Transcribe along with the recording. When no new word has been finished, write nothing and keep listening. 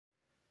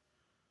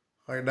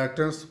Hi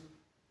doctors,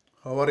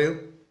 how are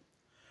you?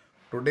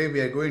 Today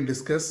we are going to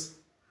discuss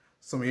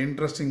some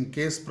interesting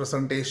case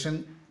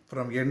presentation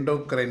from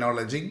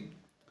endocrinology.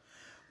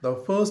 The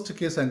first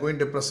case I am going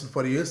to present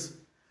for you is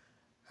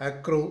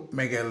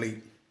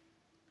acromegaly.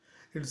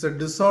 It's a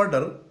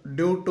disorder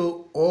due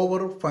to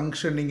over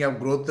functioning of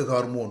growth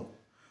hormone.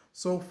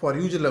 So for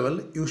usual level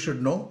you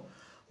should know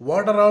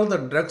what are all the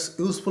drugs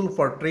useful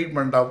for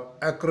treatment of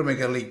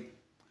acromegaly.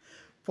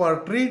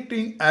 For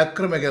treating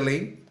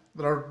acromegaly,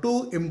 there are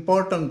two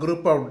important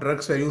group of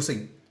drugs we are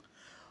using.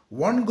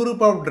 One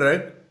group of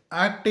drug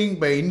acting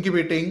by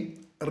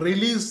inhibiting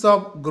release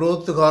of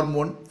growth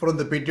hormone from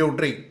the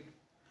pituitary.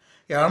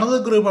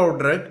 Another group of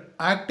drug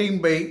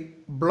acting by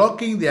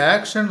blocking the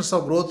actions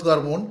of growth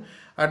hormone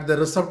at the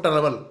receptor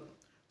level.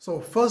 So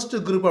first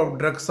group of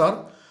drugs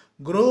are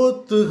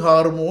growth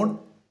hormone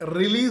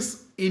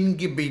release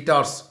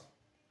inhibitors.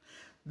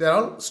 They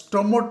are all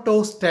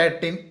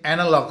stomatostatin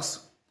analogs.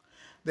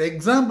 The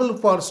example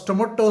for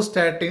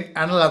stomatostatin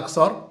analogs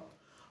are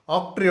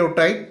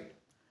octreotide,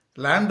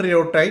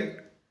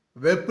 lanreotide,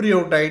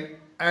 vepriotide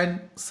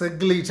and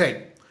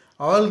semaglutide.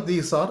 All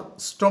these are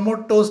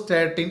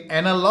stomatostatin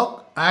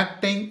analog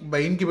acting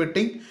by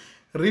inhibiting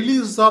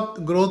release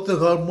of growth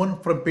hormone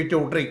from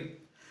pituitary.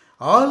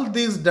 All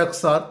these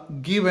drugs are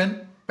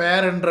given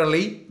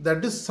parenterally,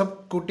 that is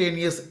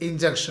subcutaneous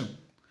injection.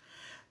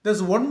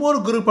 There's one more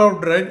group of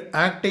drug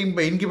acting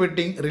by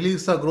inhibiting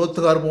release of growth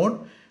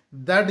hormone,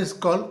 that is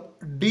called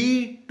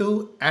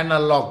D2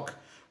 analog,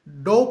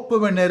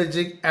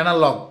 dopaminergic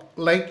analog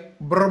like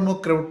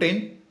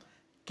bromocriptine,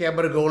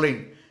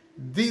 cabergoline.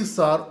 These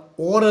are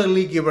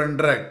orally given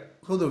drug.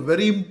 So the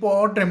very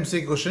important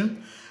MC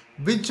question,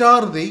 which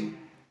are the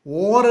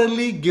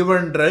orally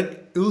given drug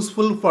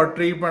useful for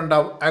treatment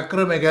of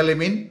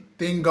acromegaly?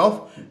 Think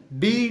of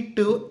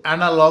D2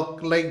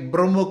 analog like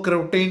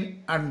bromocriptine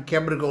and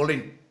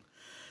cabergoline.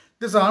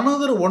 There's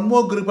another one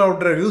more group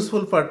of drug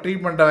useful for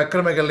treatment of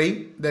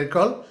acromegaly. They're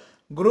called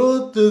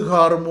growth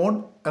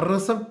hormone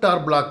receptor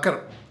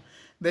blocker.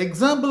 The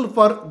example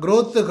for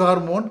growth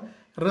hormone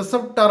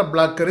receptor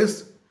blocker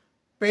is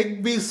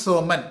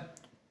pegvisomant.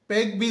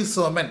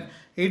 Pegvisomant.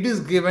 It is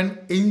given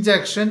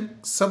injection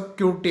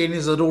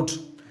subcutaneous route.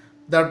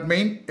 That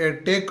means a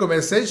take-home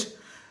message.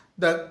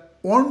 The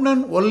one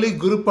and only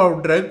group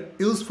of drug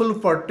useful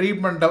for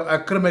treatment of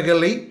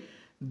acromegaly,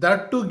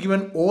 that too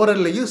given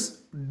orally, is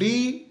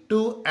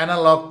D2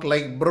 analog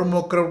like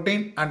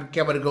bromocriptine and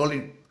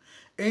cabergoline.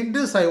 In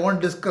this I want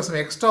to discuss some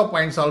extra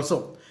points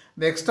also.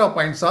 The extra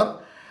points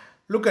are,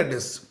 look at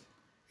this.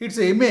 It's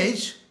an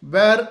image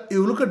where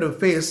you look at the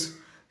face.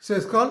 So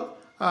it's called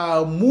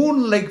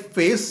moon-like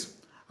face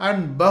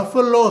and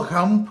buffalo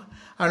hump,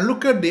 and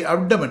look at the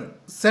abdomen.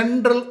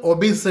 Central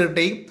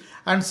obesity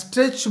and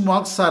stretch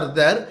marks are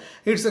there.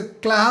 It's a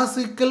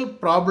classical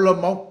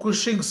problem of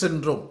Cushing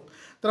syndrome.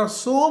 There are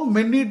so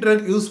many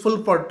drugs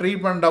useful for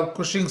treatment of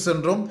Cushing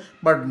syndrome,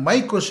 but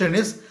my question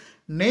is,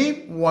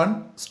 name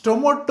one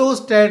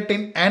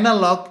stomatostatin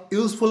analog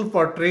useful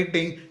for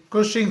treating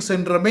Cushing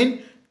syndrome.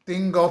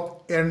 Think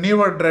of a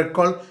newer drug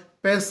called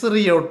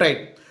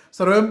periotide.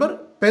 So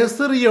remember,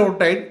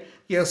 periotide,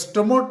 a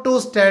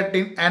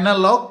stomatostatin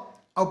analog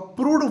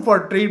approved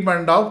for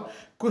treatment of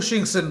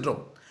Cushing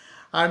syndrome.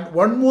 And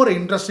one more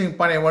interesting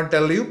point I want to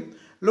tell you.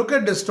 Look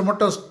at the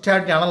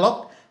stomatostatin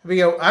analog. We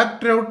have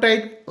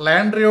octreotide,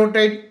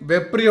 lanreotide,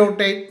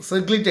 vepriotide,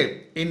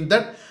 semaglutide. In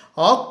that,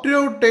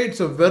 octreotide is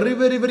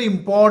very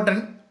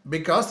important,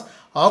 because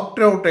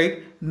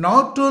octreotide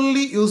not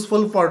only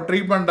useful for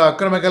treatment of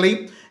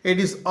acromegaly, it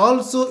is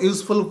also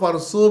useful for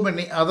so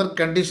many other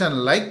conditions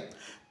like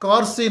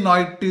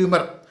carcinoid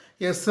tumor,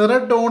 a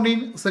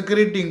serotonin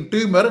secreting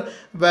tumor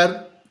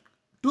where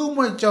too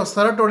much of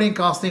serotonin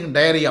causing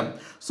diarrhea.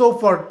 So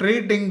for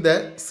treating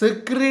the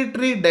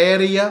secretory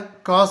diarrhea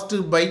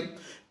caused by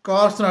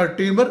carcinoid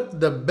tumor,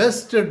 the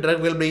best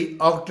drug will be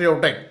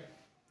octreotide.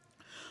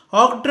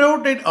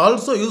 Octreotide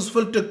also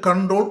useful to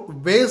control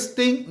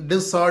wasting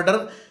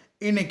disorder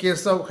in a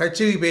case of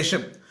HIV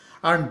patient.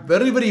 And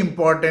very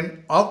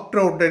important,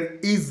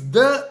 octreotide is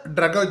the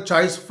drug of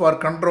choice for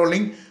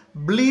controlling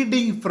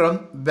bleeding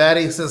from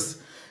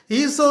varices.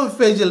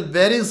 Esophageal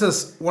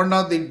varices, one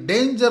of the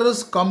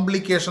dangerous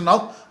complication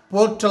of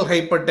portal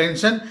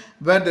hypertension,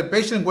 where the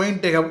patient going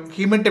to have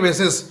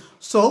hematopoiesis.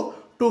 So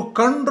to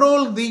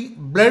control the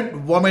blood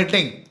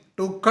vomiting,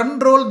 to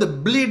control the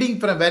bleeding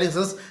from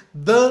varices,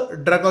 the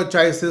drug of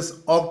choice is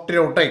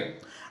octreotide.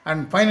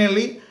 And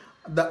finally,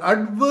 the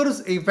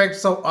adverse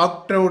effects of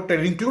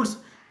octreotide includes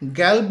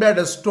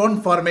gallbladder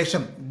stone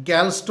formation,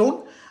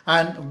 gallstone,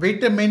 and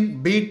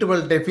vitamin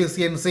B12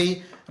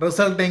 deficiency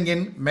resulting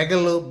in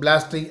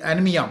megaloblastic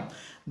anemia.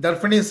 That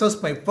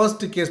finishes my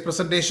first case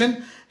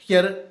presentation.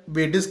 Here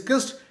we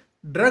discussed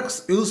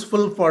drugs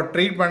useful for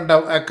treatment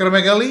of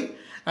acromegaly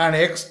and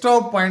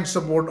extra points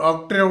about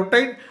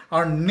octreotide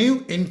and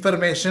new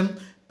information.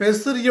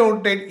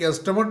 Periotide, a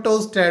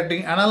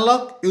stomatostatin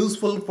analog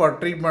useful for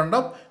treatment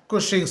of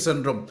Cushing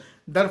syndrome.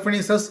 That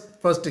finishes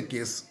first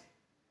case.